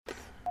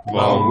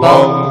Welcome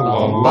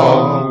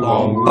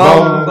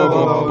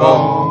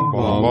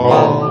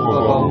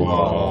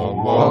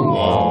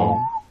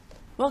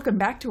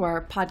back to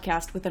our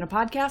podcast within a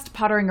podcast,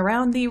 pottering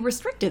around the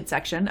restricted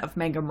section of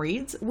Mangum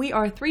Reads. We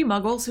are three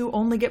muggles who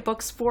only get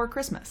books for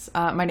Christmas.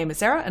 My name is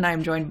Sarah, and I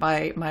am joined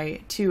by my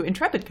two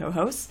intrepid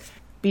co-hosts,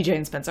 BJ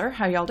and Spencer.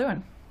 How y'all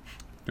doing?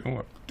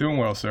 Doing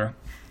well, Sarah.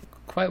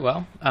 Quite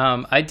well.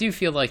 I do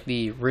feel like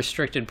the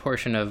restricted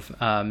portion of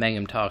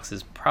Mangum Talks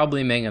is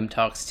probably Mangum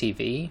Talks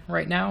TV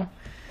right now.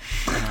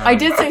 I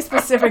did say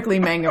specifically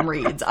Mangum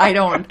Reads. I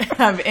don't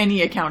have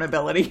any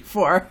accountability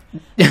for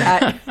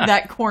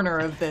that corner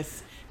of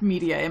this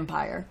media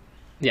empire.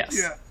 Yes.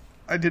 Yeah,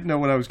 I didn't know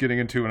what I was getting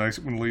into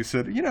when Lee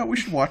said, we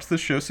should watch the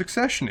show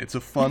Succession. It's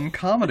a fun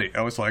comedy.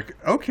 I was like,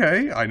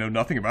 okay, I know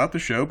nothing about the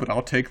show, but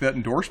I'll take that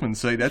endorsement and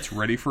say that's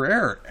ready for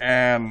air.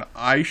 And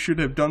I should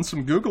have done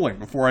some Googling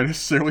before I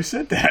necessarily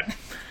said that.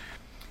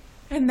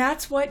 And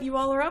that's what you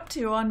all are up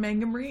to on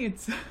Mangum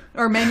Reads,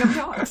 or Mangum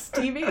Talks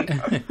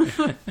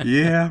TV.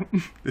 Yeah,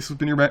 this has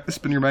been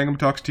your Mangum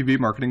Talks TV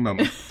marketing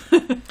moment.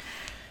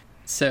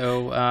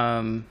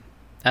 So,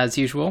 as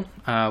usual,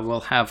 we'll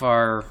have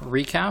our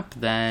recap,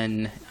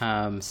 then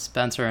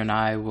Spencer and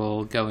I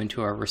will go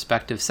into our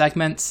respective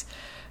segments.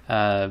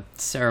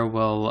 Sarah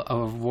will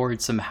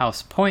award some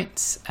house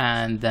points,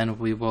 and then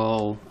we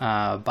will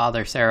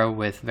bother Sarah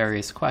with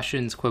various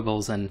questions,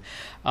 quibbles, and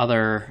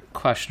other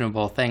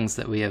questionable things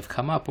that we have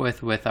come up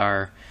with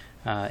our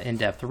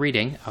in-depth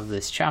reading of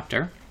this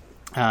chapter.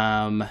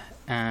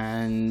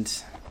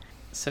 And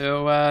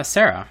so,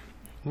 Sarah,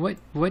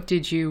 what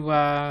did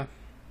you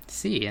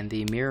see in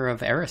the Mirror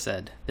of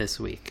Erised this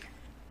week?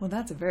 Well,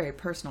 that's a very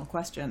personal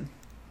question,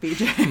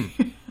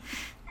 BJ.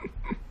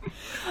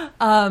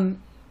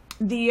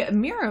 The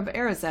Mirror of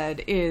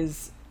Erised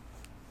is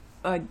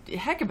a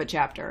heck of a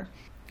chapter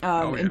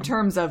in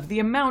terms of the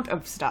amount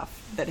of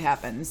stuff that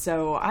happens.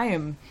 So I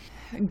am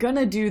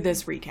gonna do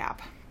this recap,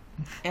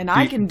 and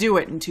I can do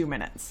it in 2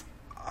 minutes.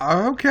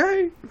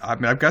 Okay. I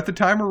mean, I've got the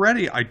timer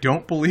ready. I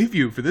don't believe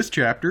you for this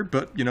chapter,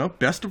 but,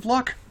 best of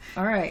luck.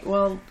 All right.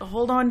 Well,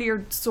 hold on to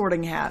your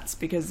sorting hats,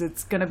 because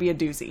it's gonna be a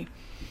doozy.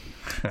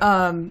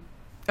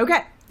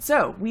 Okay.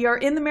 So we are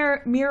in the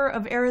Mirror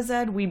of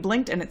Erised. We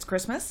blinked and it's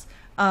Christmas.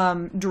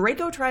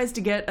 Draco tries to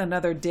get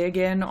another dig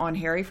in on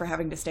Harry for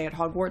having to stay at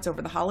Hogwarts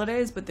over the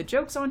holidays, but the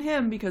joke's on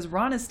him because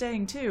Ron is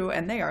staying too,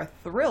 and they are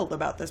thrilled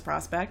about this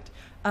prospect.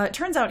 It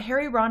turns out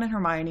Harry, Ron, and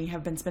Hermione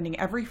have been spending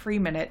every free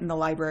minute in the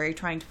library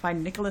trying to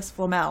find Nicholas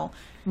Flamel,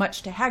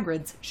 much to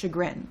Hagrid's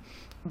chagrin.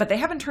 But they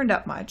haven't turned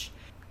up much.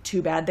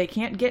 Too bad they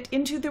can't get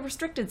into the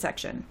restricted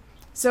section.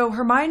 So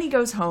Hermione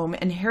goes home,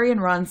 and Harry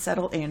and Ron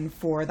settle in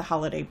for the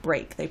holiday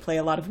break. They play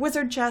a lot of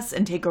wizard chess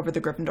and take over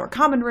the Gryffindor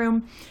common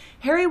room.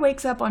 Harry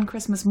wakes up on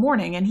Christmas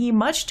morning, and he,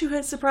 much to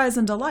his surprise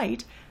and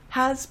delight,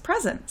 has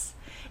presents,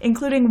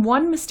 including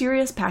one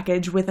mysterious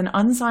package with an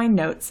unsigned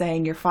note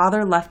saying, "Your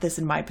father left this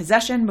in my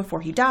possession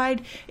before he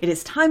died. It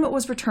is time it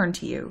was returned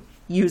to you.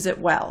 Use it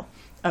well.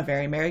 A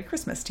very Merry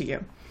Christmas to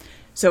you."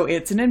 So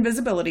it's an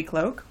invisibility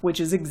cloak, which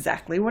is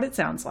exactly what it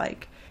sounds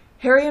like.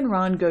 Harry and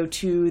Ron go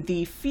to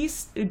the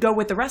feast, go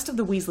with the rest of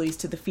the Weasleys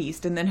to the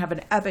feast, and then have an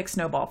epic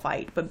snowball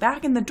fight. But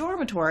back in the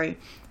dormitory,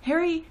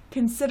 Harry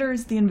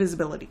considers the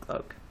invisibility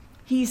cloak.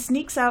 He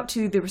sneaks out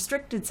to the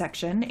restricted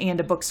section, and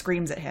a book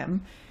screams at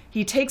him.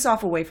 He takes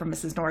off away from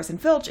Mrs. Norris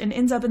and Filch and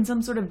ends up in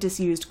some sort of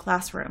disused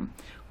classroom,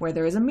 where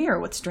there is a mirror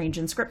with strange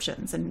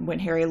inscriptions, and when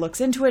Harry looks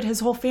into it,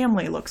 his whole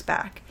family looks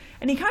back.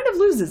 And he kind of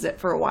loses it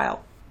for a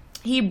while.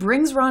 He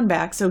brings Ron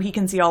back so he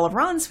can see all of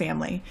Ron's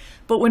family,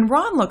 but when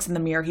Ron looks in the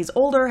mirror, he's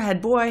older, head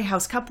boy,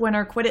 House Cup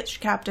winner, Quidditch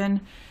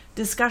captain.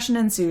 Discussion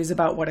ensues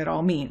about what it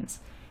all means.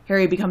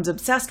 Harry becomes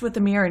obsessed with the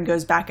mirror and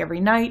goes back every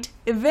night.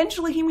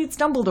 Eventually he meets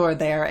Dumbledore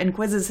there and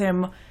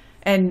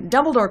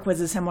Dumbledore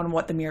quizzes him on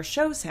what the mirror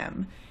shows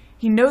him.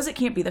 He knows it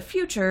can't be the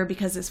future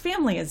because his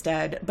family is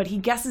dead, but he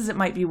guesses it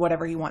might be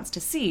whatever he wants to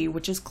see,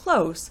 which is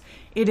close.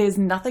 It is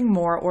nothing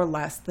more or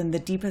less than the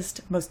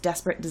deepest, most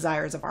desperate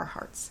desires of our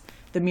hearts.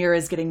 The mirror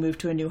is getting moved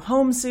to a new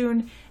home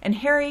soon, and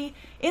Harry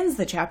ends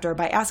the chapter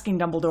by asking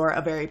Dumbledore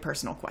a very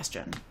personal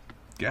question.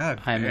 God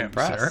I'm damn,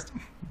 impressed.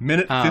 Sarah.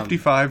 Minute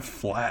 55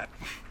 flat.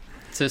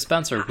 So,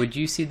 Spencer, would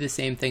you see the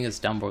same thing as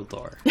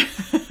Dumbledore?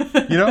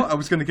 I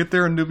was going to get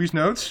there in Newbie's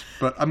notes,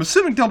 but I'm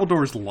assuming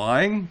Dumbledore's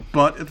lying,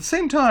 but at the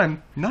same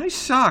time, nice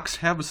socks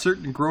have a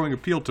certain growing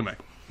appeal to me.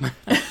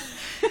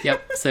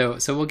 Yep, so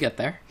we'll get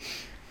there.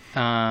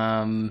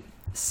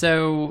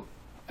 So,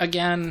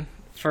 again,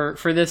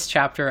 for this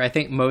chapter, I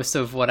think most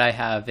of what I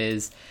have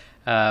is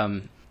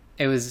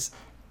it was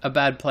a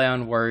bad play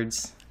on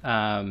words,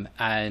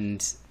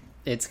 and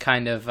it's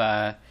kind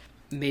of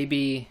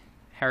maybe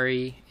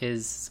Harry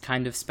is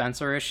kind of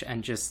Spencer-ish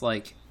and just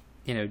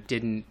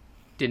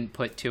didn't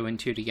put two and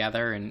two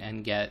together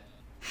and get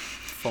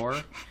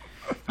four,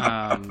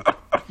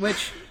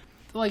 which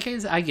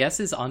I guess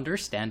is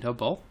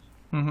understandable.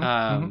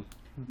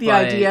 The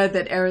idea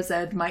that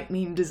Erised might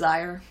mean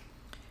desire.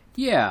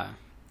 Yeah.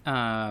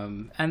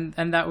 And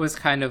that was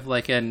kind of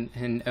like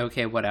an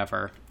okay,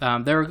 whatever.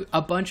 There are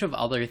a bunch of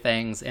other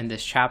things in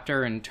this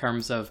chapter in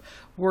terms of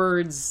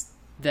words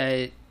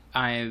that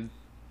I'm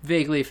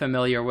vaguely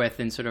familiar with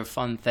and sort of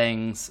fun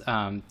things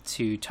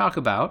to talk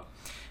about.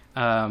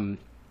 I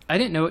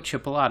didn't know what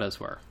chipolatas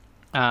were.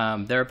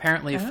 They're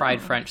apparently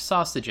fried French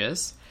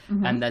sausages,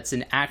 and that's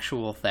an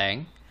actual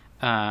thing.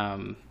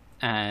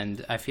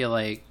 And I feel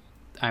like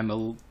I'm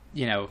a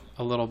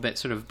little bit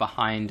sort of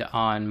behind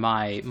on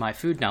my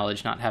food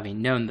knowledge, not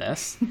having known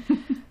this.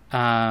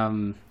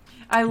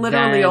 I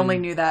literally only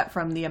knew that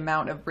from the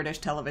amount of British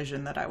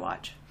television that I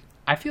watch.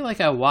 I feel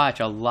like I watch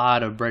a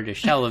lot of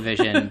British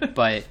television,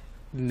 but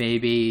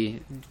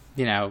maybe,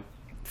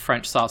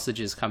 French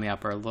sausages coming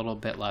up are a little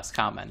bit less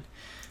common.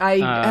 I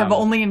have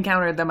only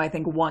encountered them, I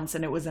think, once,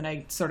 and it was in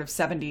a sort of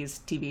 70s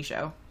TV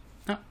show.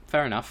 Oh,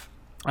 fair enough.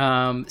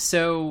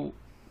 So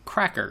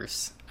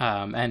crackers,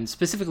 and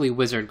specifically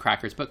wizard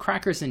crackers, but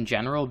crackers in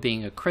general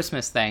being a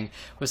Christmas thing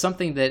was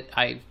something that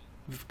I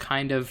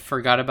kind of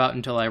forgot about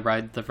until I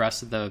read the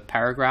rest of the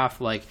paragraph.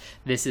 Like,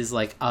 this is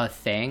like a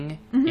thing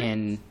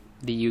in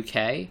the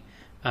UK.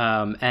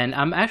 And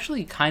I'm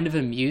actually kind of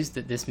amused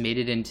that this made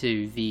it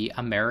into the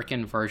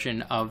American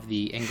version of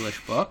the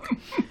English book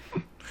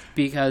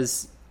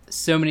because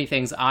so many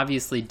things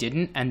obviously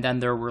didn't, and then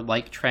there were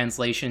like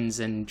translations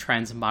and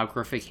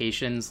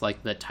transmogrifications,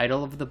 like the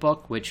title of the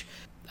book, which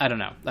I don't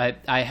know,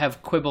 I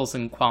have quibbles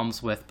and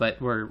qualms with,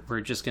 but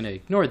we're just going to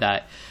ignore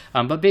that.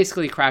 But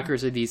basically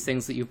crackers are these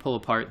things that you pull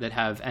apart that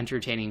have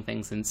entertaining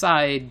things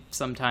inside,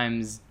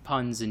 sometimes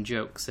puns and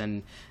jokes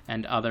and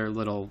other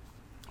little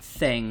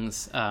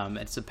things.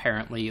 It's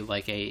apparently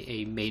like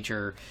a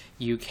major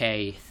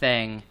UK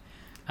thing.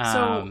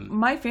 So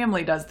my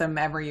family does them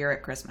every year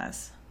at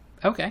Christmas.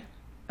 Okay.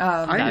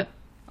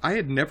 I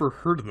had never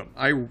heard of them.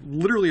 I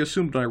literally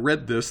assumed when I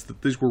read this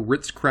that these were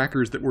Ritz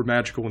crackers that were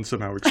magical and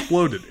somehow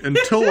exploded.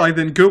 Until I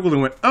then Googled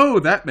and went, oh,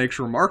 that makes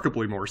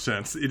remarkably more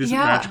sense. It isn't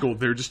magical,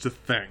 they're just a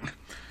thing.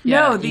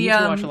 Yeah, no, you need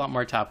to watch a lot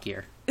more Top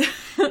Gear.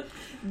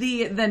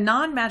 The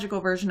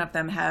non-magical version of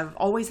them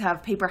always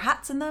have paper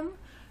hats in them,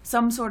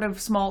 some sort of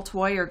small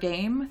toy or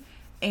game,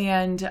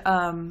 and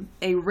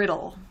a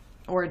riddle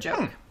or a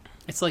joke.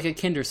 It's like a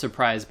Kinder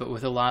Surprise, but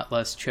with a lot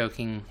less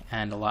choking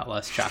and a lot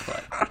less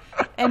chocolate.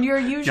 And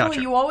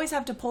you always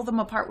have to pull them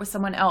apart with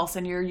someone else,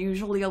 and you're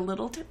usually a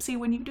little tipsy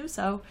when you do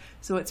so.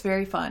 So it's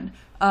very fun.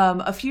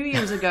 A few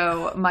years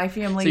ago, my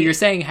family... So you're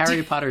saying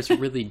Harry Potter's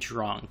really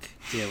drunk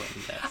doing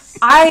this?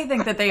 I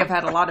think that they have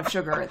had a lot of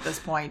sugar at this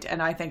point,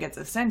 and I think it's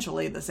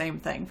essentially the same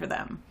thing for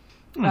them.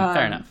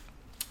 Fair enough.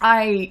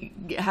 I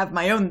have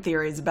my own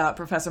theories about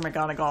Professor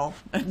McGonagall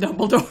and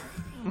Dumbledore.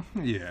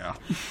 Yeah.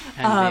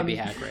 And maybe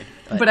Hagrid.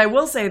 But I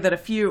will say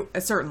that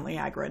certainly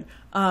Hagrid.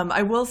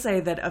 I will say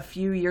that a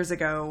few years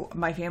ago,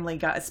 my family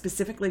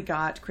specifically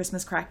got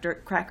Christmas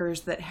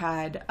crackers that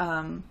had,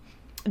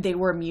 they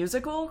were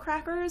musical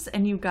crackers,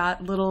 and you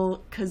got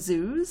little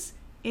kazoos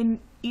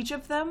in each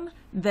of them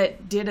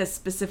that did a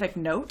specific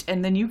note,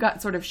 and then you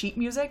got sort of sheet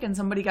music, and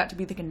somebody got to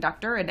be the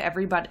conductor, and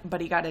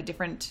everybody got a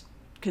different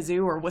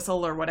kazoo or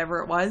whistle or whatever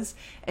it was,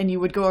 and you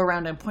would go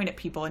around and point at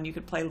people, and you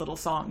could play little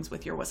songs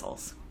with your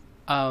whistles.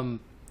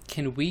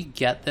 Can we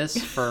get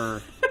this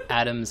for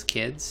Adam's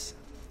kids?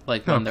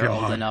 Like when they're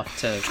old enough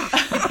to,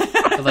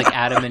 like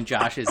Adam and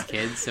Josh's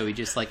kids, so we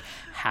just like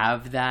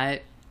have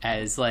that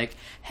as like,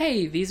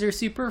 hey, these are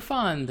super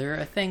fun. They're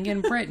a thing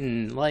in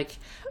Britain. Like,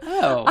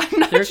 they're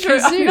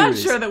kazoos. I'm not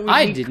sure that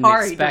we need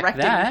Kari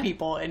directing that.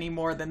 people any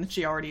more than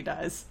she already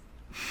does.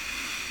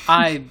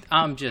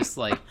 I'm just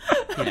like,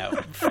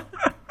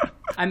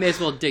 I may as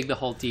well dig the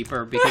hole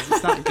deeper because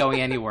it's not going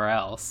anywhere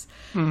else.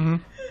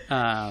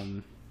 Mm-hmm.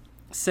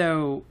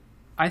 So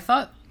I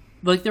thought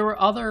like there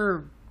were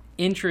other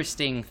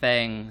interesting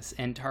things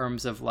in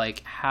terms of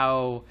like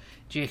how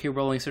J.K.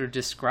 Rowling sort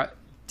of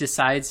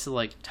decides to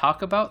like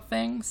talk about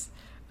things.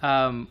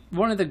 One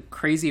of the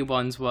crazy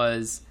ones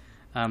was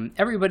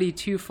everybody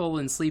too full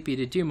and sleepy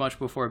to do much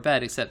before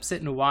bed except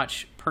sit and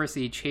watch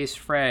Percy chase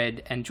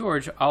Fred and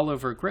George all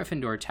over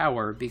Gryffindor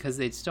Tower because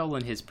they'd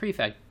stolen his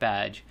prefect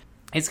badge.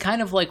 It's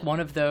kind of like one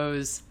of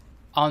those,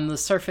 on the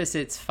surface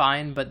it's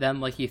fine, but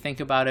then like you think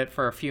about it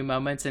for a few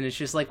moments and it's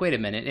just like, wait a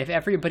minute, if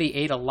everybody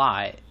ate a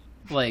lot,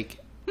 like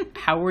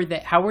how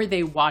are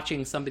they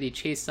watching somebody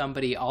chase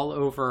somebody all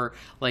over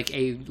like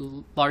a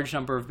large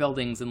number of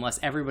buildings unless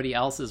everybody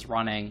else is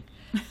running?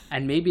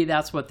 And maybe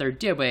that's what they're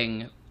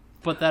doing,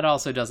 but that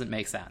also doesn't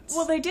make sense.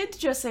 Well, they did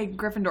just say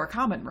Gryffindor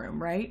Common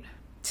Room, right?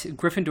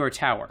 Gryffindor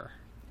Tower.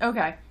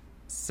 Okay.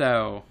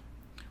 So...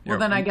 Well,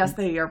 then I guess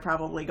they are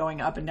probably going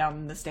up and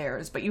down the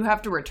stairs, but you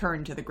have to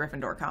return to the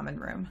Gryffindor Common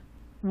Room.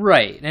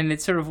 Right, and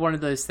it's sort of one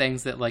of those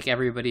things that, like,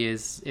 everybody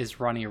is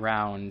running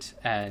around,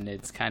 and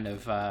it's kind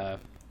of,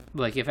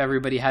 like, if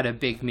everybody had a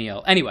big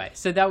meal. Anyway,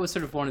 so that was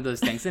sort of one of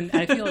those things, and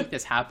I feel like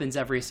this happens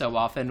every so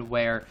often,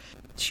 where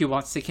she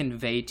wants to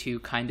convey two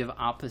kind of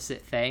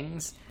opposite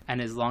things,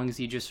 and as long as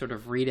you just sort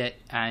of read it,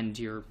 and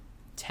you're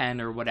 10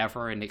 or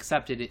whatever, and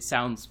accept it, it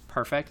sounds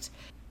perfect.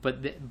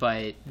 But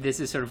this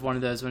is sort of one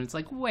of those when it's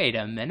like, wait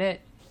a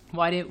minute,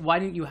 why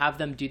didn't you have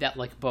them do that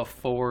like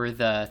before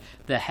the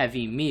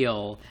heavy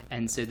meal,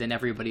 and so then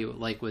everybody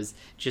like was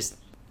just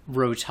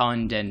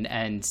rotund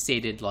and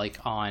seated like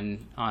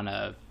on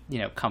a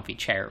comfy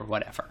chair or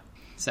whatever.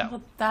 So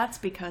well, that's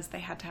because they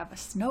had to have a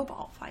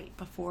snowball fight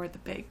before the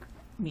big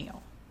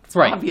meal. So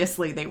right.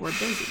 Obviously they were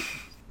busy.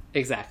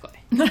 Exactly.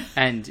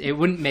 And it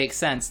wouldn't make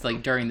sense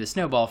like during the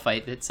snowball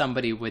fight that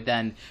somebody would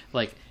then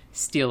like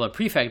steal a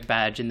prefect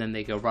badge and then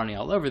they go running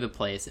all over the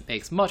place. It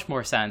makes much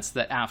more sense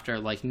that after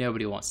like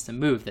nobody wants to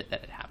move that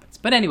it happens.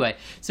 But anyway,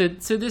 so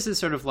this is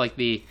sort of like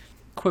the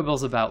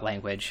quibbles about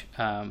language,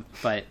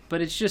 but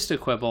it's just a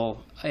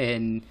quibble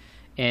in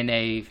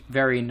a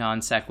very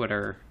non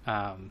sequitur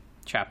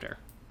chapter.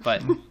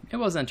 But it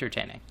was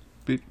entertaining.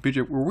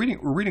 BJ,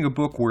 we're reading a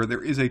book where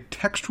there is a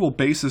textual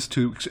basis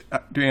to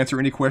answer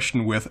any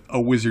question with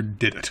 "a wizard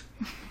did it."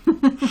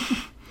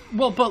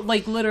 Well, but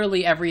like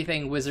literally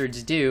everything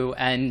wizards do,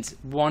 and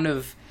one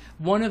of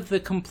the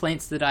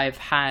complaints that I've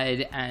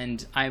had,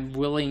 and I'm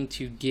willing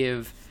to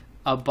give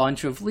a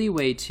bunch of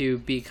leeway to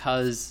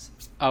because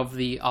of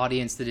the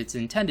audience that it's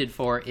intended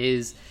for,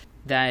 is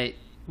that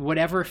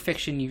whatever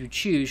fiction you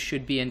choose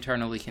should be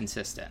internally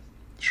consistent.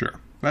 Sure,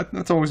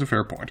 that's always a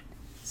fair point.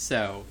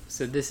 So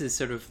this is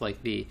sort of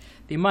like the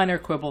minor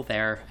quibble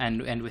there,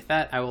 and with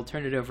that, I will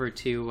turn it over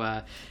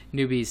to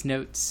Newbie's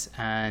notes,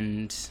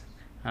 and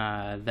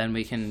then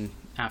we can,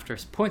 after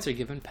points are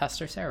given,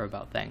 pester Sarah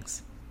about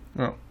things.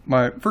 Well,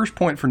 my first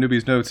point for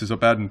Newbie's notes is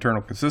about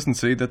internal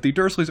consistency, that the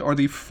Dursleys are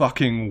the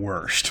fucking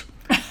worst.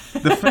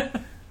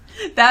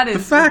 That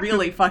is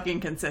really fucking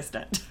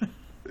consistent.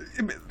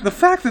 The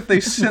fact that they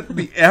sent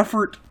the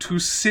effort to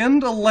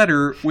send a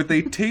letter with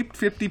a taped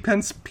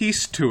 50-pence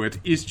piece to it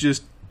is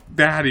just...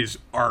 that is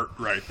art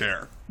right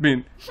there. I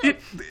mean,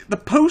 the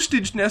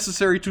postage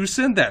necessary to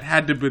send that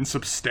had to have been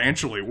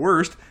substantially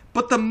worse,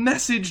 but the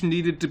message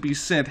needed to be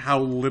sent how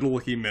little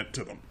he meant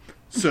to them.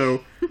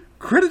 So,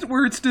 credit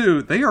where it's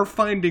due, they are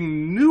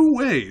finding new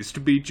ways to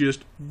be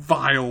just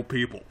vile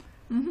people.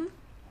 Mm-hmm.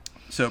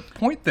 So,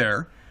 point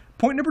there.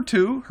 Point number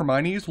 2,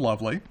 Hermione is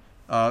lovely.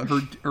 Her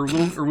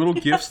little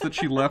gifts that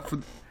she left for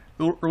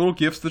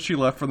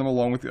them,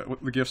 along with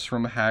the gifts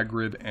from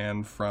Hagrid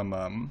and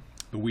from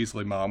the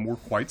Weasley mom, were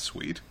quite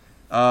sweet.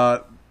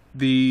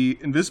 The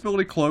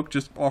invisibility cloak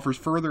just offers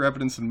further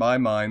evidence in my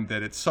mind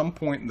that at some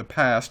point in the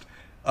past,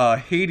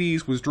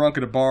 Hades was drunk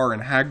at a bar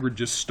and Hagrid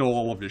just stole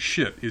all of his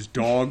shit. His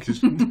dog,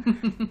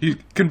 he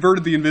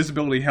converted the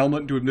invisibility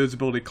helmet into an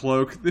invisibility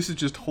cloak. This is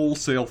just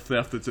wholesale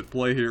theft that's at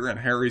play here, and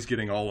Harry's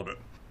getting all of it.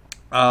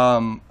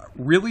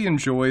 Really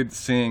enjoyed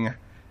seeing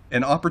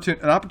an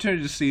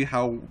opportunity to see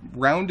how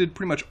rounded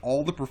pretty much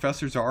all the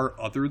professors are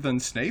other than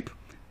Snape.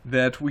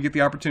 That we get the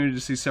opportunity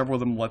to see several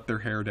of them let their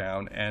hair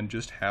down and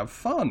just have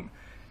fun.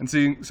 And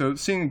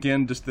seeing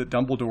again just that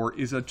Dumbledore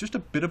is just a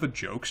bit of a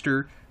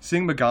jokester.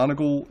 Seeing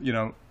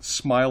McGonagall,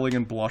 smiling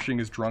and blushing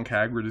as drunk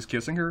Hagrid is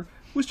kissing her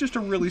was just a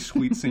really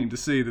sweet scene to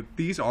see that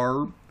these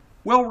are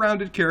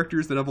well-rounded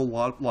characters that have a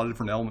lot of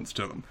different elements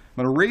to them.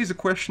 I'm going to raise a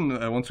question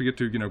once we get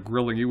to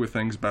grilling you with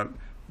things about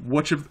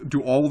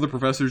do all of the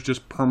professors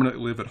just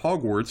permanently live at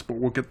Hogwarts, but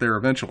we'll get there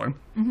eventually.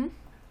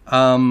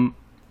 Mm-hmm.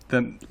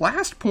 The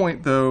last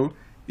point, though,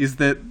 is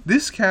that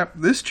this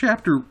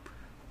chapter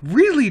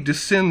really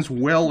descends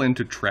well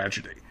into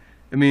tragedy.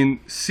 I mean,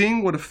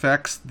 seeing what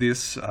affects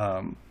this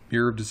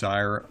Mirror of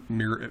Desire,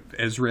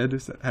 Erised,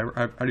 is that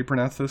how do you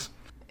pronounce this?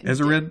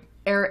 Erised?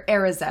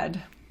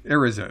 Erised.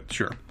 Erised,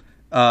 sure.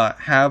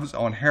 Has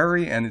on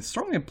Harry, and it's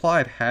strongly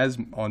implied has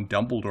on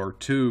Dumbledore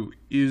too,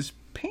 is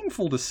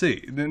painful to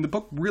see. And the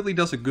book really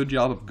does a good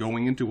job of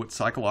going into what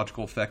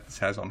psychological effect this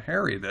has on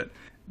Harry, that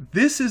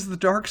this is the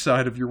dark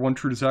side of your one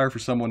true desire for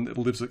someone that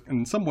lives,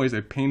 in some ways,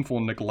 a painful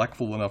and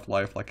neglectful enough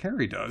life like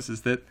Harry does,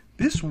 is that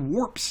this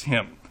warps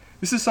him.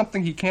 This is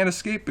something he can't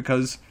escape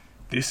because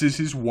this is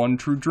his one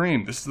true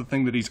dream. This is the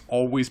thing that he's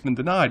always been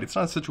denied. It's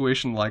not a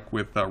situation like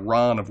with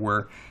Ron, of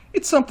where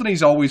it's something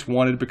he's always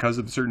wanted because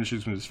of certain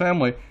issues with his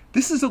family.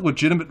 This is a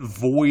legitimate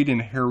void in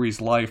Harry's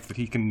life that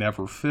he can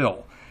never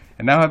fill.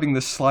 And now having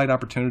this slight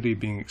opportunity of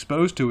being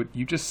exposed to it,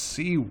 you just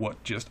see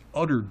what just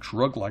utter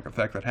drug-like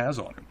effect that has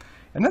on him.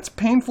 And that's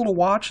painful to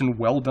watch and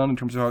well done in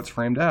terms of how it's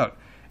framed out.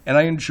 And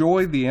I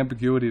enjoy the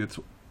ambiguity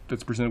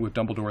that's presented with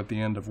Dumbledore at the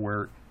end, of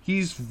where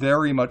he's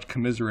very much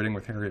commiserating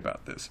with Harry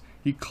about this.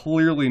 He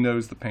clearly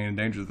knows the pain and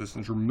danger of this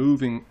and is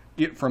removing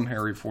it from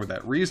Harry for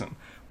that reason.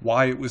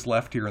 Why it was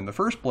left here in the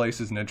first place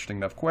is an interesting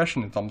enough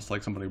question. It's almost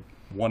like somebody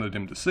wanted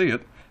him to see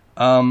it.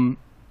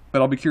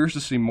 But I'll be curious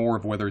to see more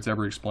of whether it's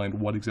ever explained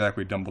what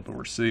exactly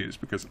Dumbledore sees,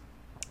 because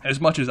as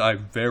much as I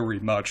very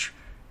much,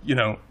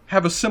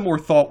 have a similar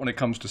thought when it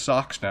comes to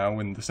socks now,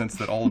 in the sense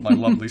that all of my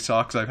lovely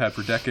socks I've had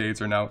for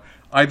decades are now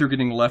either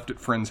getting left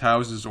at friends'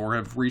 houses or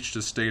have reached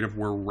a state of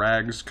where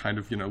rags kind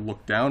of,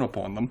 look down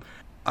upon them.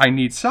 I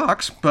need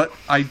socks, but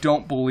I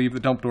don't believe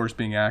that Dumbledore's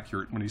being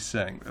accurate when he's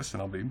saying this,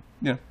 and I'll be,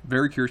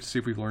 very curious to see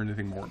if we've learned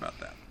anything more about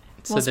that.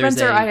 Well, so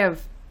Spencer,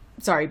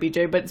 sorry,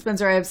 BJ, but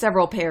Spencer, I have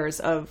several pairs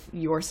of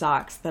your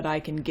socks that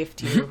I can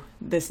gift you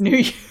this new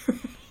year.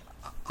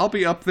 I'll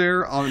be up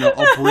there.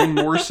 I'll bring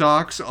more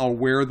socks. I'll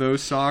wear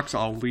those socks.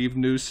 I'll leave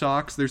new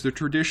socks. There's a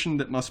tradition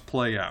that must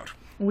play out.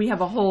 We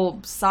have a whole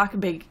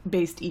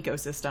sock-based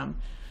ecosystem.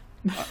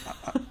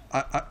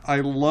 I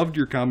loved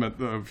your comment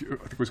of, I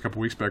think it was a couple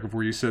weeks back,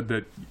 where you said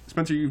that,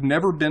 Spencer, you've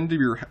never been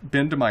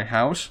to my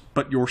house,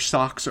 but your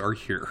socks are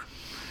here.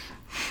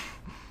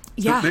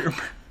 Yeah. So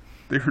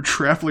they are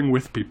traveling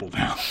with people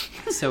now.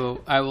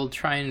 So I will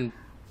try and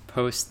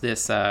post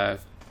this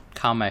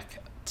comic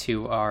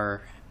to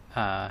our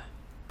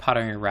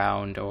Pottering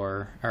Around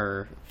or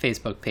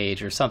Facebook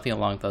page or something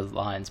along those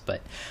lines.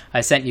 But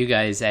I sent you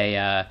guys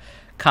a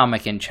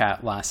comic in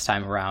chat last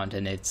time around,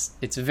 and it's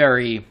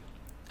very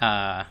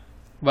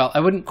well, I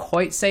wouldn't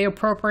quite say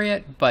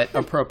appropriate, but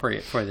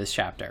appropriate for this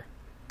chapter.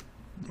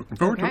 Looking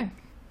forward to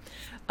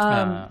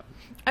it.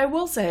 I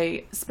will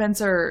say,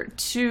 Spencer,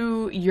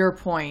 to your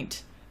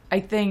point, I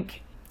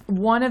think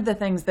one of the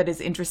things that is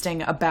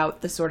interesting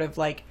about the sort of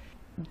like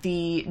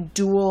the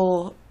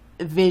dual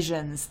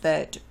visions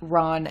that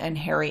Ron and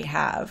Harry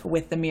have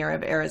with the Mirror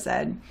of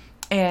Erised,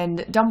 and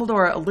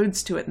Dumbledore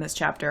alludes to it in this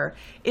chapter,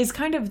 is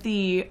kind of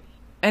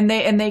and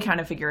they kind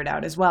of figure it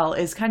out as well,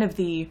 is kind of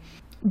the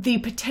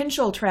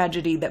potential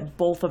tragedy that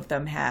both of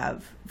them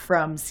have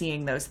from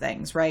seeing those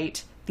things,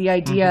 right? The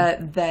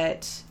idea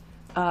that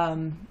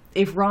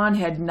if Ron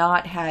had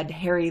not had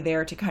Harry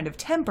there to kind of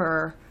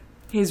temper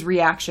his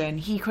reaction,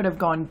 he could have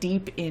gone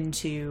deep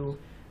into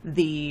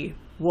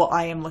well,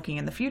 I am looking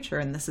in the future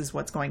and this is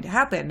what's going to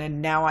happen,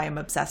 and now I am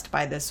obsessed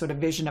by this sort of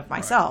vision of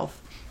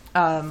myself.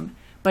 Right.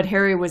 But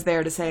Harry was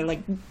there to say,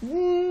 like,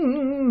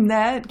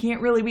 that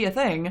can't really be a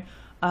thing,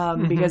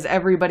 because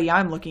everybody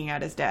I'm looking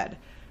at is dead.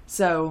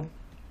 So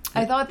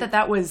I thought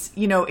that was,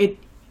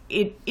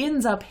 it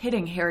ends up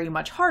hitting Harry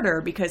much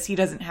harder because he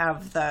doesn't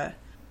have the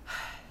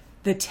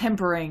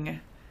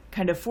tempering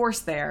kind of force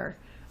there.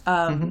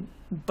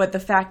 But the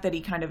fact that he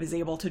kind of is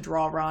able to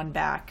draw Ron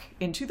back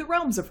into the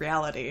realms of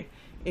reality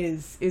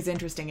is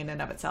interesting in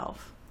and of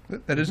itself.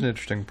 That is an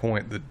interesting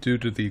point, that due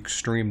to the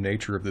extreme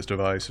nature of this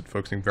device, and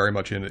focusing very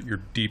much in at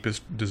your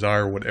deepest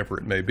desire, whatever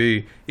it may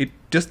be, it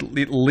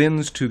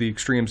lends to the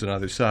extremes on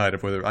either side,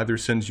 of whether it either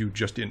sends you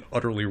just in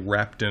utterly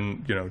wrapped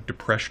in,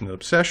 depression and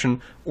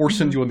obsession, or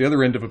sends you on the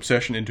other end of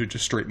obsession into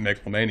just straight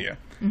megalomania.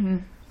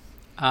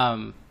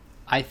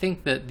 I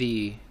think that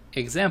the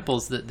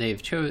examples that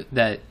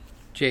that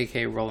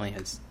J.K. Rowling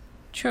has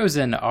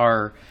chosen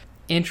are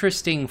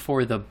interesting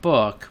for the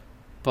book,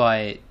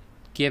 but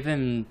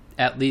given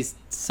at least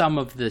some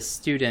of the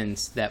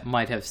students that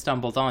might have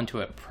stumbled onto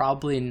it,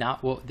 probably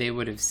not what they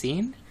would have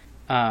seen.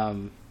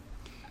 And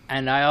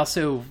I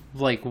also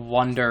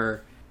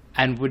wonder,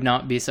 and would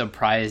not be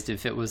surprised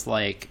if it was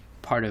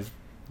part of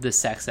the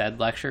sex ed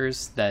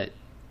lectures that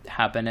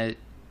happen at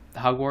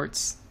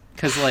Hogwarts,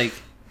 because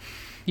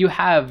you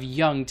have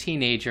young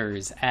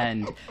teenagers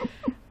and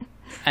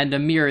a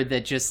mirror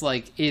that just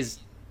is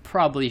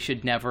probably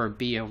should never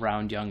be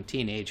around young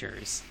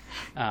teenagers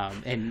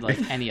in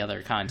any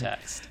other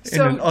context.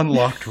 In an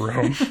unlocked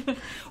room.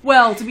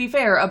 Well, to be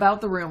fair,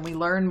 about the room, we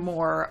learn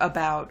more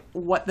about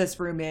what this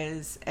room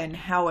is and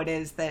how it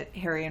is that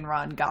Harry and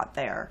Ron got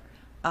there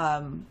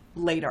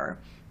later.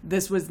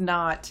 This was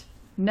not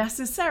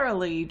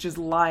necessarily just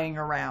lying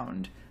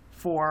around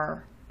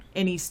for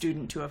any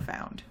student to have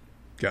found.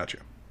 Gotcha.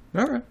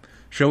 All right.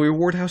 Shall we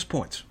award house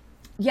points?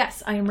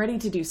 Yes, I am ready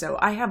to do so.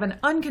 I have an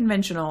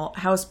unconventional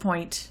house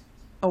point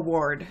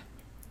award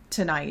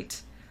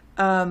tonight.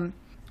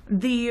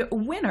 The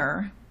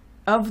winner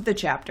of the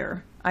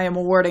chapter, I am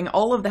awarding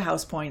all of the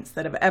house points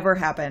that have ever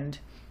happened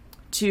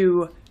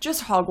to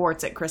just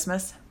Hogwarts at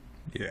Christmas.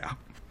 Yeah.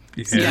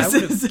 See, I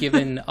would have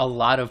given a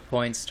lot of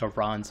points to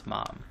Ron's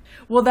mom.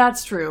 Well,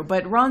 that's true,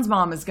 but Ron's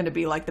mom is going to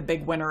be the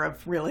big winner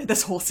of really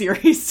this whole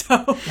series,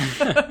 so...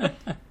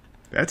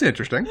 That's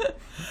interesting.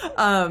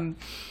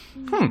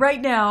 Right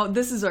now,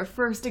 this is our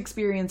first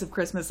experience of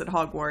Christmas at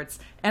Hogwarts,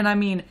 and I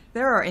mean,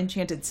 there are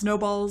enchanted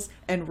snowballs,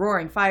 and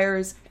roaring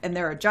fires, and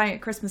there are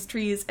giant Christmas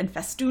trees, and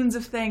festoons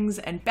of things,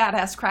 and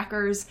badass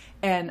crackers,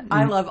 and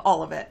I love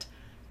all of it.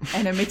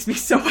 And it makes me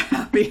so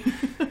happy.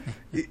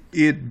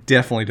 It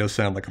definitely does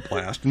sound like a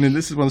blast. And then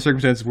this is one of the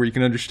circumstances where you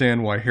can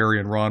understand why Harry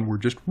and Ron were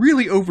just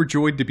really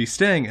overjoyed to be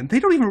staying, and they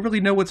don't even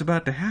really know what's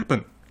about to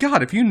happen.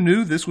 God, if you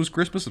knew this was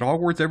Christmas at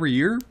Hogwarts every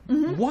year,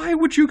 why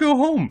would you go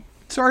home?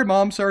 Sorry,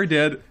 Mom, sorry,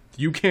 Dad.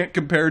 You can't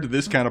compare to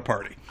this kind of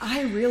party.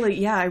 I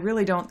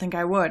really don't think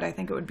I would. I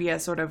think it would be a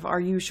sort of,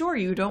 are you sure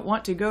you don't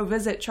want to go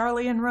visit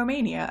Charlie in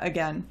Romania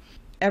again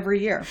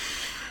every year?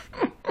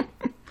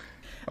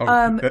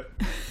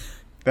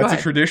 That's a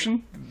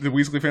tradition? The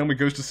Weasley family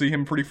goes to see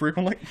him pretty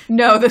frequently?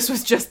 No, this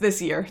was just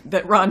this year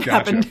that Ron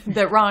Gotcha.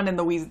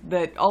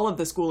 that all of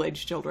the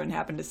school-age children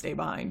happened to stay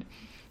behind.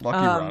 Lucky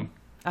Ron.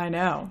 I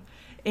know.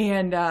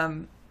 And,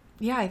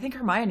 I think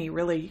Hermione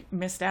really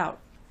missed out.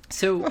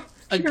 So,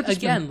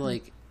 again,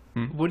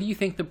 what do you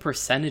think the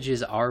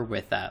percentages are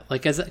with that?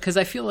 Because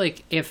I feel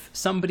like if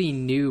somebody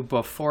knew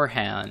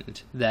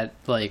beforehand that,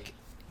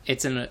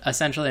 it's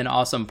essentially an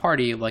awesome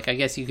party, I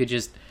guess you could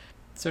just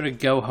sort of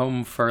go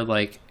home for,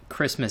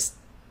 Christmas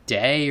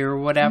day or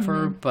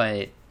whatever,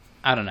 but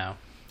I don't know.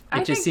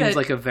 It just seems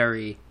like a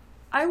very...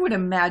 I would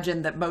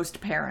imagine that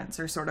most parents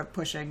are sort of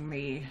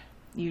pushing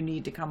you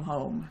need to come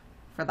home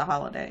for the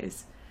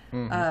holidays.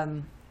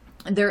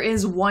 There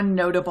is one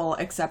notable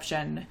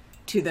exception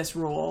to this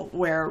rule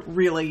where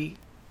really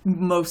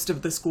most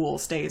of the school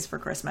stays for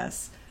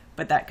Christmas,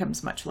 but that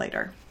comes much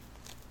later.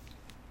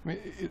 I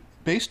mean,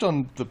 based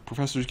on the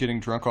professors getting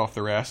drunk off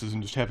their asses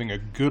and just having a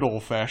good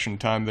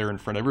old-fashioned time there in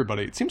front of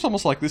everybody, it seems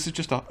almost like this is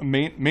just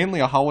mainly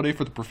a holiday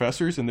for the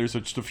professors, and there's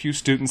just a few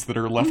students that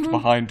are left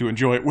behind to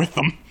enjoy it with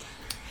them.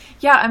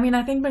 Yeah, I mean,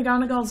 I think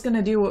McGonagall's going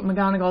to do what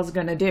McGonagall's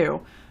going to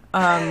do.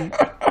 And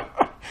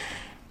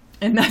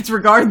that's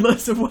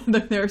regardless of whether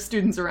there are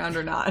students around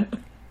or not.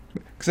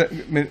 Because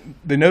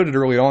they noted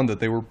early on that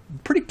they were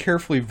pretty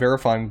carefully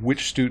verifying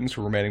which students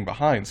were remaining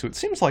behind, so it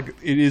seems like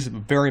it is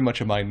very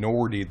much a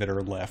minority that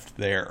are left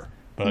there.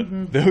 But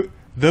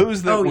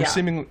those that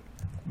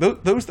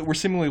were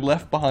seemingly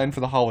left behind for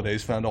the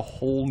holidays found a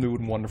whole new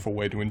and wonderful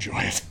way to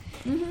enjoy it.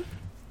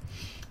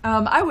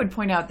 I would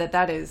point out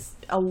that is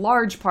a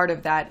large part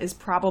of that is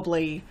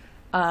probably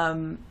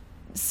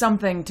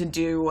something to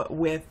do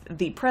with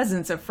the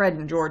presence of Fred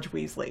and George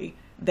Weasley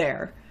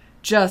there,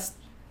 just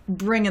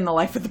bringing the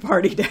life of the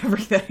party to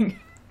everything.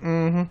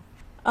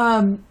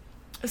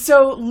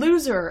 So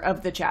loser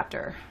of the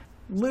chapter,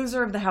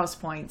 loser of the house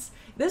points.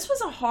 This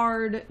was a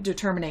hard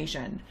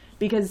determination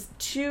because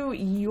to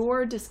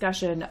your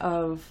discussion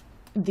of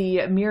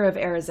the Mirror of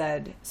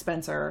Erised,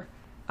 Spencer,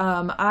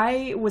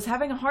 I was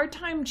having a hard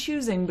time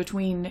choosing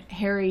between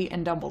Harry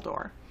and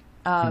Dumbledore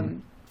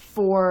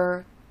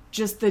for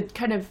just the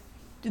kind of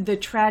the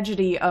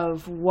tragedy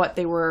of what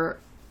they were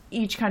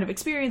each kind of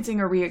experiencing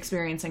or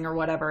re-experiencing or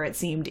whatever it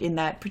seemed in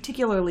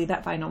particularly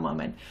that final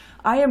moment.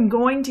 I am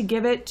going to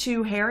give it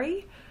to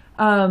Harry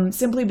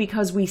simply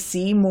because we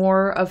see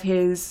more of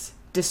his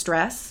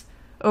distress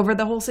over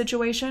the whole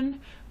situation,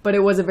 but it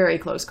was a very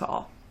close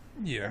call.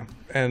 Yeah,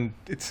 and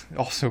it's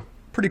also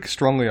pretty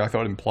strongly, I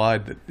thought,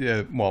 implied that,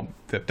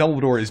 that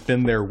Dumbledore has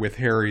been there with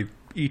Harry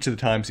each of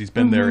the times he's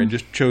been there and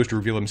just chose to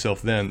reveal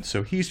himself then.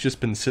 So he's just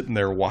been sitting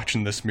there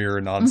watching this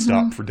mirror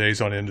nonstop for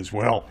days on end as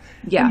well.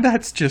 Yeah. And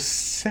that's just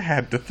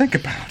sad to think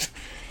about.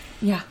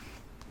 Yeah.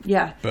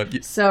 Yeah.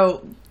 But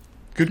so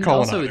good call.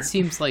 Also, it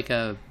seems like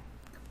a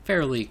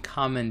fairly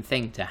common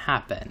thing to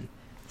happen.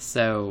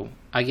 So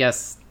I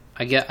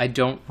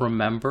don't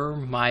remember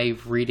my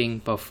reading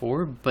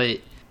before, but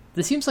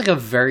this seems like a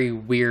very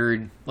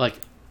weird, like,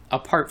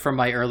 apart from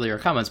my earlier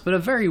comments, but a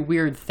very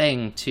weird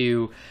thing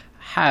to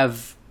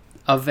have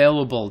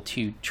available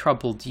to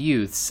troubled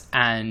youths,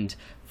 and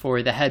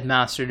for the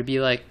headmaster to be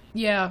like,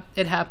 yeah,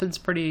 it happens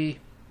pretty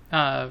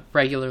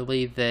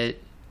regularly that,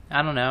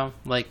 I don't know,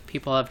 like,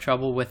 people have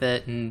trouble with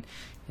it, and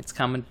it's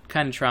kind of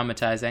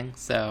traumatizing,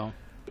 so...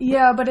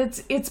 Yeah, but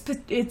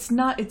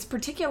it's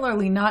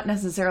particularly not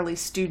necessarily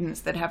students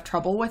that have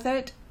trouble with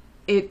it.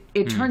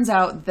 It turns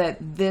out that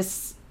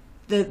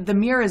the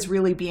mirror is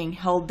really being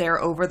held there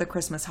over the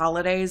Christmas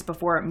holidays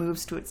before it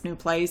moves to its new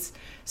place,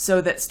 so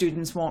that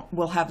students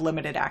will have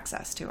limited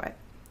access to it,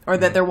 or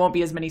that there won't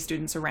be as many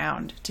students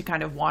around to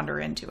kind of wander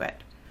into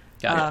it.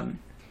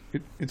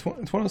 It's one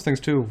of those things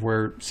too,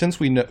 where since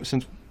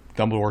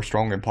Dumbledore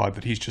strongly implied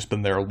that he's just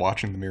been there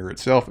watching the mirror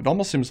itself, it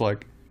almost seems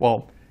like,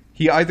 well,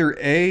 he either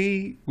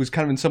A, was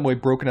kind of in some way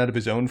broken out of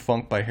his own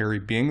funk by Harry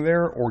being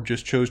there, or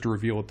just chose to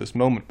reveal at this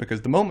moment,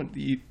 because the moment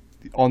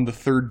on the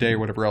third day or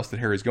whatever else that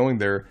Harry's going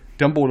there,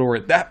 Dumbledore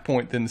at that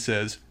point then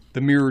says,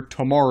 the mirror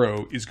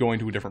tomorrow is going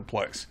to a different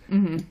place.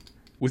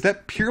 Was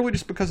that purely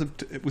just because of...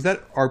 was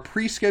that our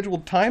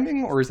pre-scheduled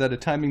timing, or is that a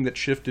timing that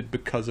shifted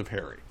because of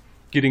Harry?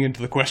 Getting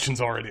into the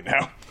questions already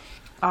now.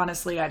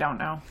 Honestly, I don't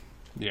know.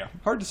 Yeah,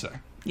 hard to say.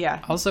 Yeah.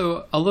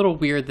 Also, a little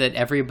weird that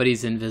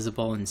everybody's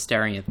invisible and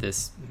staring at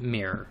this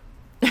mirror.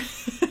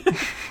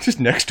 Just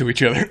next to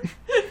each other.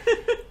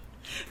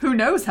 Who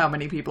knows how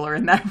many people are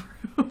in that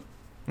room?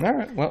 All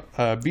right. Well,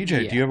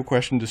 BJ, do you have a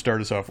question to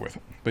start us off with?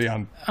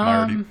 Beyond my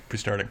already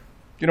pre-starting.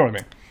 You know what I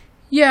mean?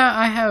 Yeah,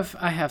 I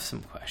have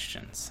some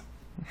questions.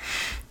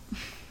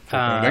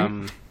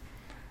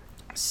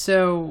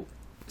 So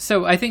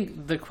I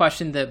think the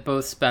question that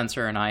both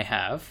Spencer and I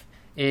have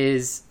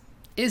is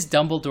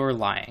Dumbledore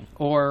lying?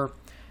 Or,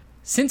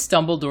 since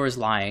Dumbledore's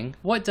lying,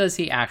 what does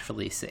he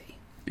actually see?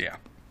 Yeah,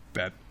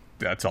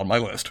 that's on my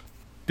list.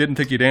 Didn't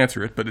think you'd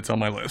answer it, but it's on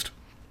my list.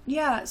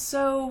 Yeah,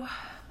 so,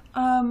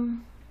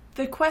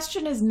 the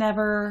question is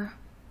never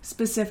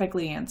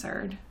specifically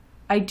answered.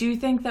 I do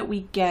think that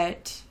we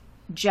get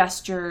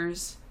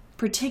gestures,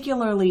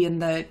 particularly in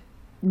the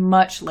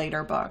much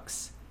later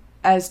books,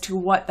 as to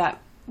what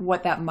that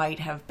might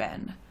have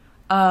been.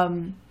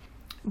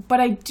 But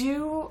I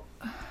do...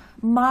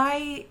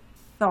 My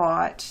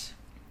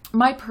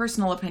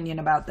personal opinion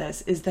about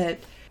this is that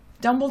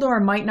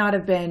Dumbledore might not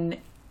have been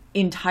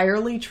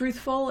entirely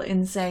truthful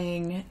in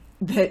saying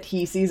that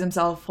he sees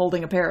himself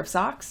holding a pair of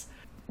socks,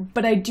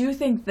 but I do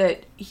think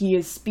that he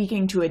is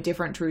speaking to a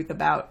different truth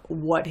about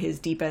what his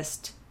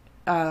deepest,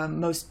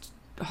 most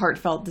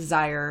heartfelt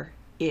desire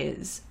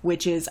is,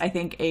 which is, I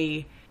think,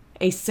 a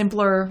a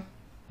simpler,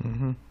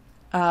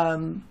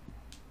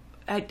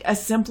 a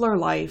simpler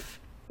life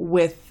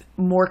with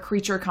more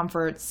creature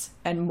comforts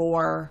and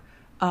more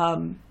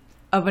of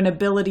an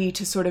ability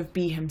to sort of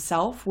be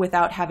himself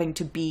without having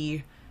to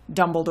be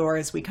Dumbledore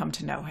as we come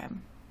to know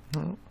him.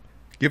 Well,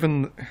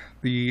 given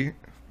the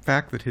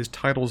fact that his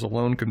titles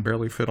alone can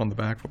barely fit on the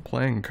back of a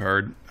playing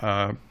card,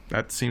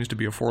 that seems to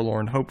be a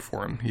forlorn hope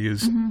for him. He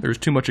is there's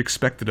too much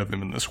expected of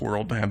him in this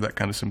world to have that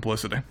kind of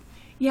simplicity.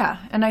 Yeah,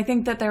 and I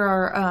think that there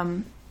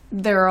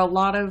are a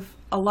lot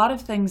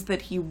of things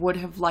that he would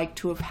have liked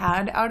to have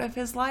had out of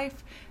his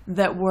life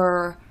that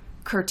were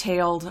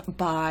curtailed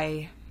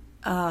by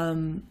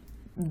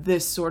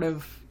this sort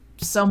of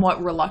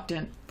somewhat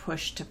reluctant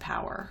push to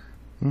power.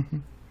 Mm-hmm.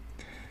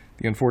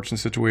 The unfortunate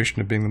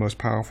situation of being the most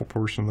powerful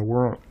person in the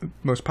world,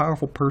 most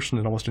powerful person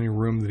in almost any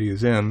room that he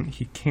is in,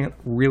 he can't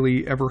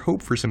really ever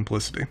hope for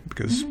simplicity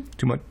because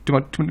too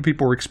many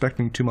people are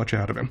expecting too much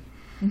out of him.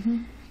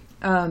 Mm-hmm.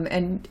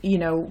 And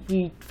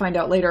we find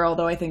out later,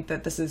 although I think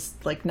that this is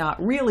like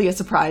not really a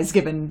surprise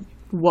given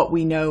what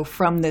we know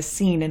from this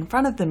scene in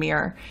front of the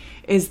mirror,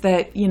 is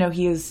that he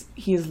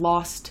has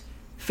lost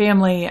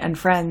family and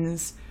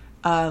friends,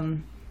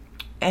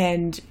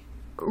 and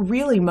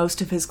really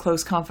most of his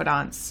close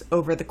confidants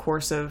over the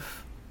course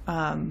of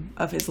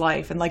his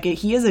life, and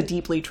he is a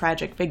deeply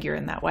tragic figure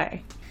in that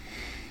way.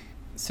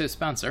 So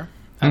Spencer,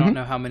 I don't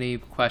know how many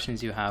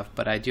questions you have,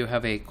 but I do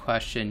have a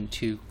question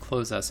to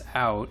close us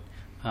out,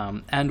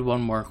 and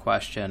one more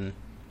question.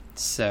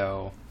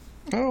 So,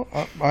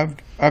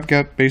 I've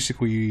got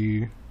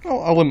basically.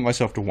 I'll limit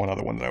myself to one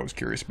other one that I was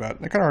curious about.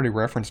 I kind of already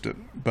referenced it,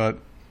 but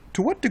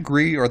to what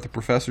degree are the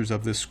professors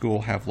of this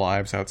school have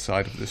lives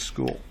outside of this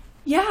school?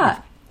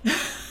 Yeah.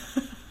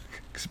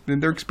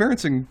 They're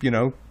experiencing,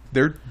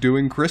 they're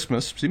doing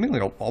Christmas, seemingly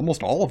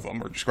almost all of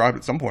them are described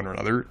at some point or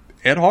another,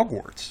 at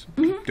Hogwarts.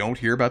 You don't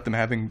hear about them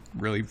having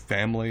really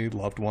family,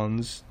 loved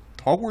ones.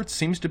 Hogwarts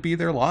seems to be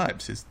their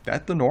lives. Is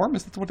that the norm?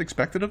 Is that what's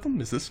expected of them?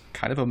 Is this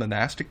kind of a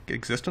monastic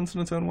existence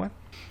in its own way?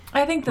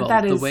 I think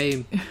that is... The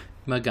way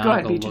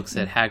McGonagall looks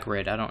at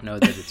Hagrid, I don't know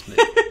that it's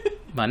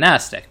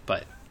monastic,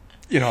 but...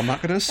 I'm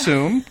not going to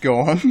assume.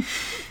 Go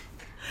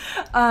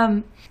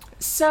on.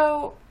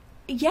 So...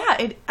 Yeah,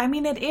 it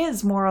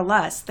is more or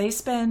less. They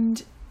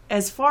spend,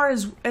 as far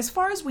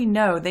as we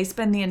know, they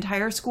spend the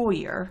entire school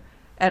year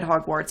at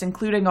Hogwarts,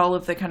 including all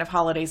of the kind of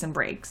holidays and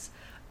breaks.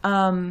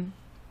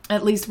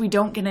 At least we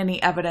don't get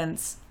any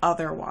evidence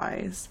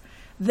otherwise.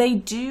 They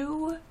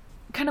do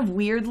kind of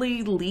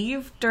weirdly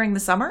leave during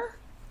the summer,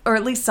 or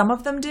at least some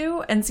of them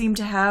do, and seem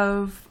to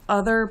have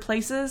other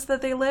places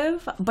that they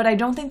live, but I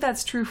don't think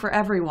that's true for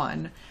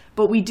everyone.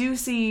 But we do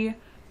see,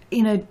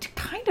 in a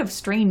kind of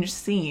strange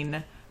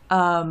scene,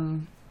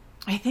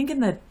 I think in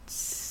the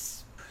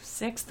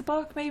 6th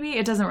book, maybe?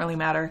 It doesn't really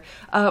matter.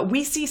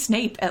 We see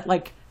Snape at,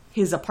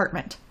 his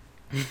apartment.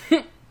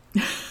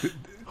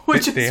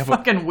 Which is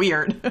fucking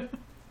weird.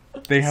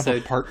 They have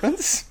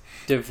apartments?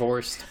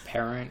 Divorced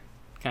parent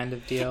kind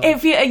of deal? It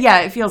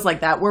feels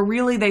like that, where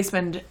really they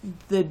spend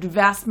the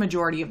vast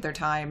majority of their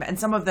time, and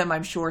some of them,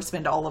 I'm sure,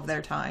 spend all of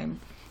their time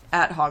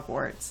at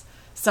Hogwarts.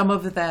 Some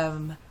of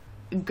them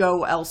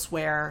go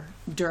elsewhere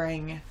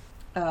during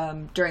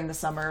the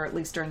summer, or at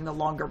least during the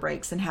longer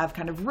breaks, and have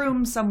kind of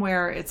rooms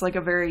somewhere. It's like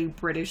a very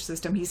British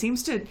system. He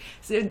seems to...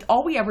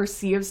 All we ever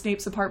see of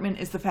Snape's apartment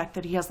is the fact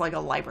that he has, a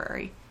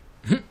library.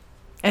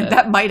 And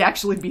that might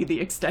actually be the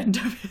extent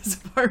of his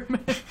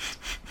apartment.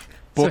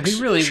 So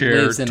he really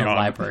lives in a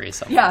library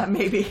somewhere. Yeah,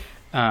 maybe.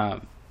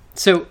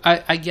 So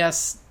I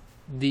guess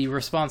the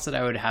response that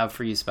I would have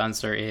for you,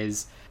 Spencer,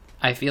 is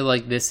I feel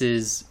like this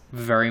is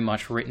very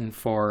much written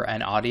for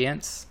an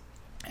audience,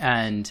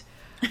 and...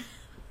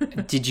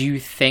 Did you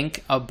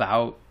think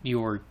about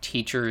your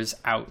teachers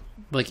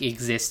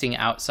existing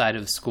outside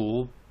of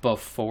school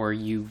before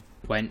you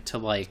went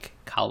to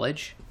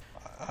college?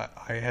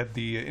 I had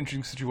the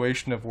interesting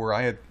situation of where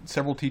I had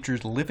several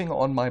teachers living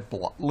on my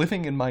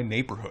living in my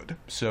neighborhood,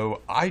 so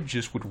I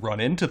just would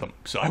run into them.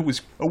 So I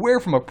was aware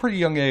from a pretty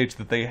young age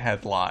that they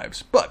had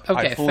lives. But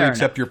I fully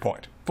accept your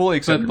point. Fully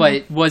accept.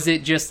 But was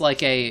it just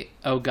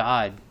oh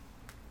God,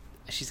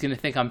 she's gonna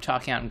think I'm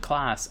talking out in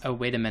class? Oh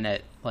wait a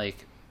minute,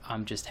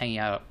 I'm just hanging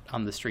out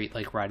on the street,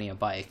 riding a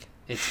bike.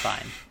 It's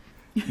fine.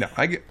 No,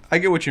 I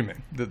get what you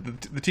mean.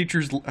 The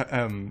teachers,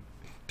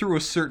 through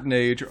a certain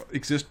age,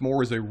 exist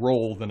more as a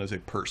role than as a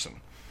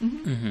person.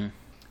 Mm-hmm. Mm-hmm.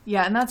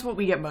 Yeah, and that's what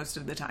we get most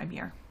of the time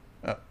here.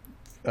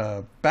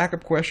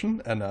 Backup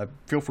question, and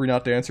feel free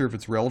not to answer if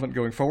it's relevant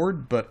going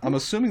forward, but I'm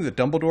assuming that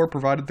Dumbledore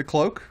provided the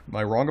cloak. Am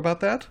I wrong about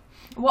that?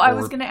 Well, I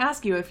was going to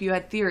ask you if you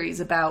had theories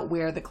about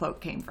where the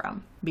cloak came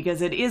from,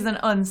 because it is an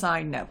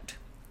unsigned note.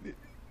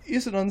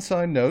 Is an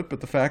unsigned note,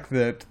 but the fact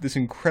that this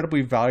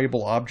incredibly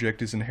valuable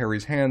object is in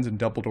Harry's hands and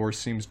Dumbledore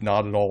seems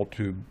not at all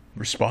to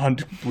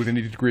respond with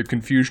any degree of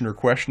confusion or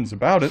questions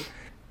about it.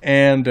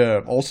 And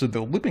also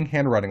the looping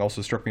handwriting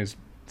also struck me as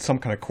some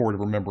kind of core to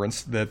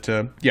remembrance that,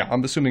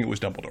 I'm assuming it was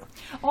Dumbledore.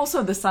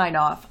 Also the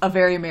sign-off, "A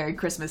Very Merry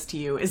Christmas to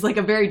You," is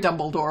a very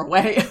Dumbledore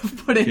way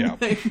of putting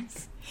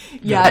things.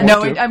 Yeah, it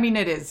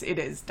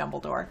is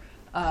Dumbledore.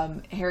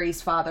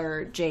 Harry's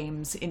father,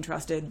 James,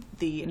 entrusted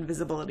the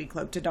invisibility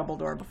cloak to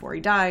Dumbledore before he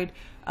died.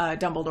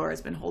 Dumbledore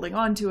has been holding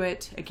on to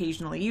it,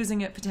 occasionally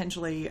using it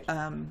potentially,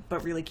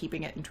 but really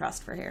keeping it in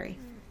trust for Harry.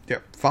 Yeah,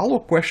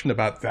 follow-up question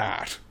about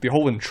that. The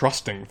whole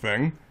entrusting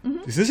thing.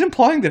 Mm-hmm. Is this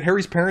implying that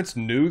Harry's parents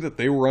knew that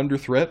they were under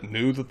threat,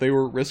 knew that they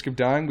were at risk of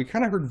dying? We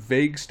kind of heard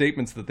vague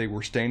statements that they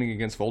were standing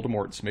against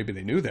Voldemort, so maybe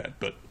they knew that,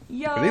 but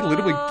are they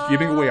literally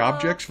giving away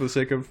objects for the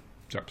sake of...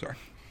 Sorry.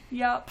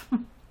 Yup.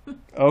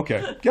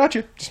 Okay,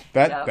 gotcha.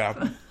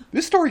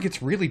 This story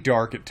gets really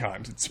dark at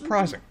times. It's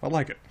surprising. I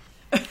like it.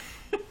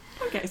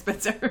 Okay,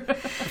 Spencer.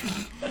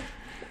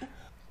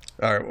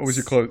 All right, what was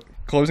your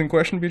closing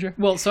question, BJ?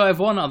 Well, so I have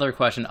one other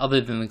question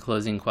other than the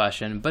closing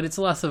question, but it's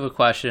less of a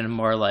question,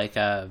 more like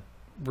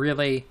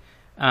really?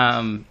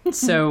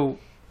 So,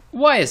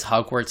 why is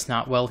Hogwarts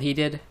not well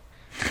heated?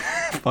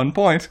 Fun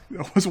point.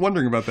 I was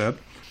wondering about that.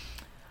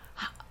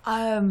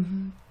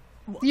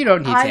 You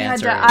don't need to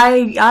answer.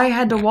 I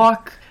had to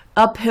walk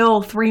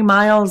uphill 3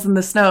 miles in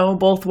the snow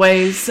both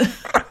ways.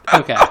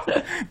 Okay.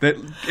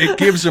 It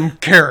gives them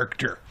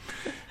character.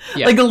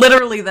 Yeah. Like,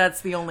 literally,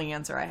 that's the only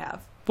answer I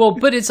have. Well,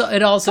 but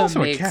it also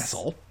makes a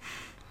castle.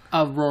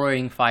 A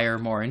roaring fire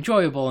more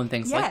enjoyable and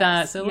things like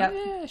that.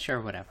 So,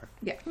 sure, whatever.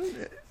 Yeah.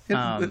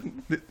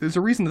 There's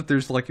a reason that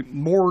there's, like,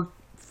 more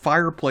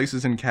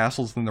fireplaces in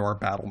castles than there are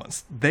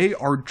battlements. They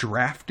are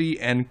drafty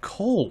and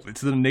cold.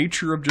 It's the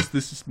nature of just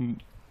this...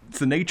 It's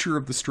the nature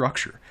of the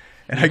structure.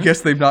 And I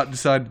guess they've not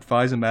decided to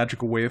devise a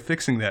magical way of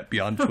fixing that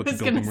beyond what the building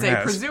has. I was going to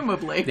say,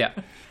 presumably. Yeah.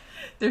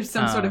 There's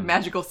some sort of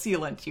magical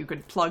sealant you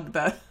could plug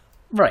the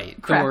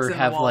cracks or in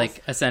have, the walls.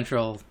 like, a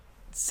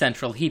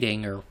central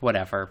heating or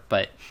whatever,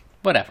 but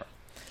whatever.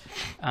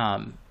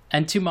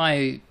 And to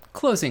my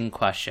closing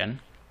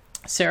question,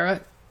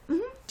 Sarah,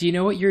 do you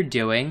know what you're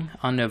doing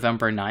on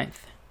November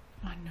 9th?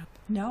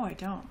 No, I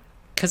don't.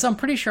 Because I'm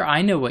pretty sure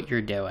I know what you're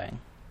doing.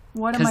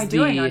 What am I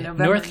doing on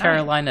November 9th? North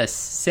Carolina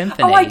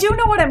Symphony. Oh, I do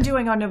know what I'm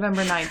doing on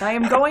November 9th. I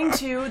am going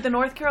to the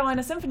North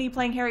Carolina Symphony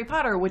playing Harry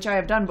Potter, which I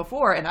have done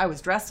before, and I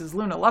was dressed as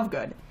Luna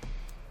Lovegood.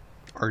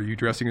 Are you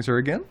dressing as her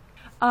again?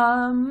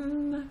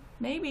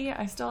 Maybe.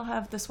 I still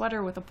have the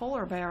sweater with a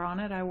polar bear on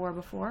it I wore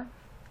before.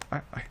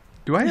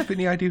 Do I have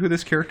any idea who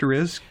this character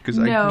is?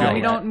 No,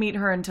 we don't meet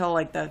her until,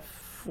 like, the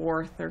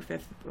fourth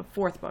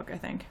book, I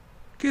think.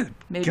 Good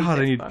Maybe God,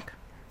 fifth book.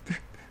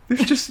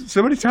 There's just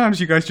so many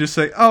times you guys just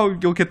say, oh,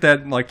 you'll get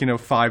that in, like,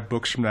 5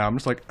 books from now. I'm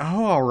just like,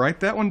 oh, I'll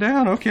write that one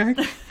down. Okay.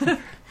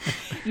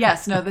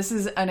 Yes, no, this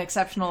is an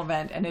exceptional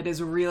event, and it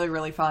is really,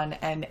 really fun,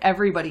 and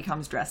everybody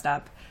comes dressed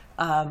up.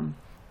 And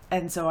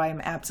so I'm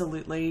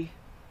absolutely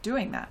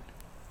doing that.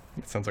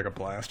 It sounds like a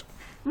blast.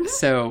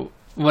 So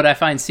what I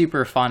find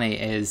super funny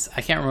is,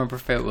 I can't remember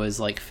if it was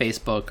like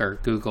Facebook or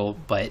Google,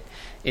 but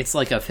it's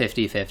like a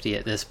 50-50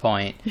 at this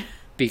point.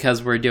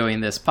 Because we're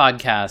doing this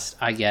podcast,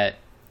 I get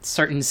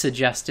certain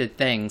suggested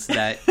things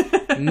that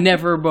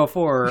never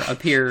before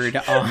appeared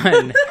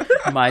on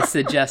my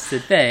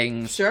suggested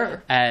things.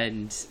 Sure.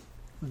 And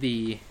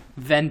the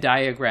Venn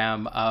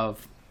diagram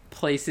of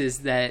places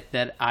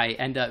that I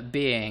end up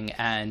being,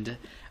 and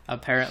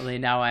apparently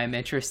now I'm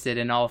interested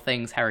in all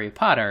things Harry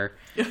Potter.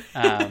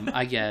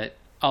 I get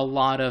a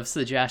lot of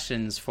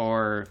suggestions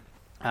for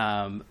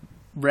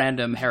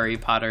random Harry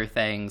Potter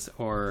things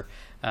or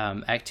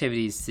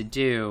activities to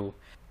do,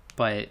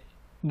 but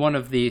one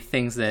of the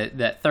things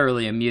that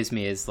thoroughly amuse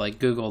me is, like,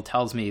 Google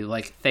tells me,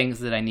 like,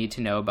 things that I need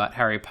to know about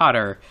Harry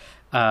Potter,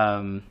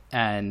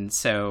 and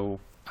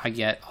so I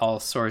get all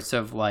sorts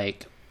of,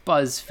 like,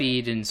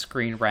 BuzzFeed and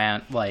Screen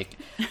Rant, like,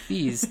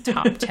 these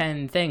top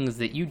 10 things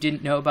that you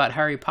didn't know about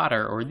Harry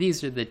Potter, or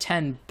these are the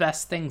 10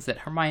 best things that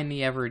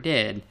Hermione ever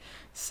did.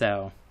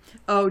 So...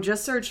 Oh,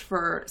 just search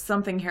for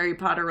something Harry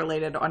Potter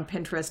related on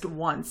Pinterest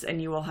once,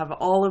 and you will have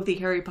all of the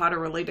Harry Potter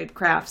related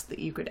crafts that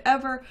you could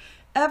ever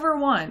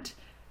want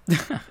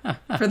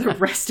for the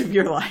rest of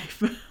your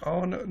life.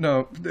 Oh,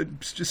 no.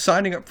 Just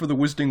signing up for the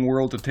Wizarding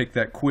World to take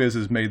that quiz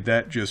has made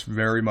that just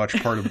very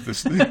much part of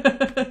this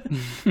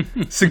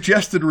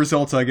suggested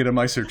results I get in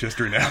my search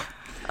history now.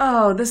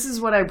 Oh, this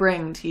is what I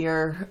bring to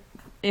your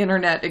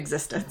internet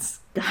existence,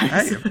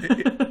 guys.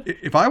 Hey,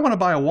 if I want to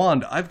buy a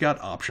wand, I've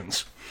got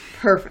options.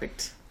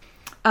 Perfect.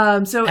 So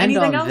and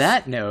anything on else?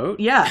 That note...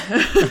 Yeah.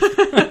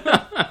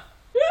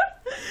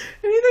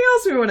 Anything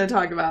else we want to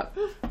talk about?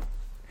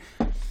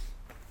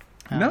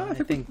 No, I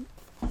think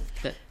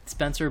that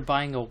Spencer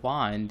buying a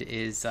wand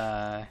is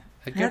a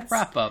good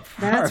wrap-up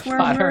for our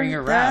pottering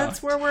around.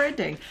 That's where we're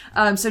ending.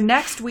 So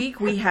next week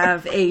we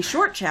have a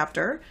short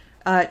chapter,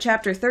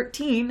 chapter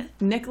 13,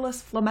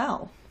 Nicholas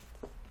Flamel.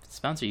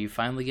 Spencer, you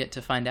finally get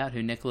to find out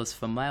who Nicholas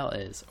Flamel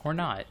is, or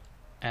not,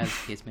 as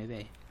the case may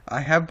be.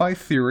 I have my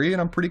theory,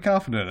 and I'm pretty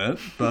confident in it,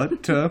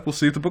 but we'll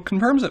see if the book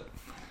confirms it.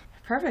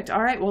 Perfect.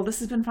 All right. Well, this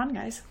has been fun,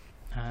 guys.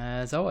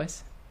 As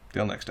always.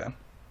 Till next time.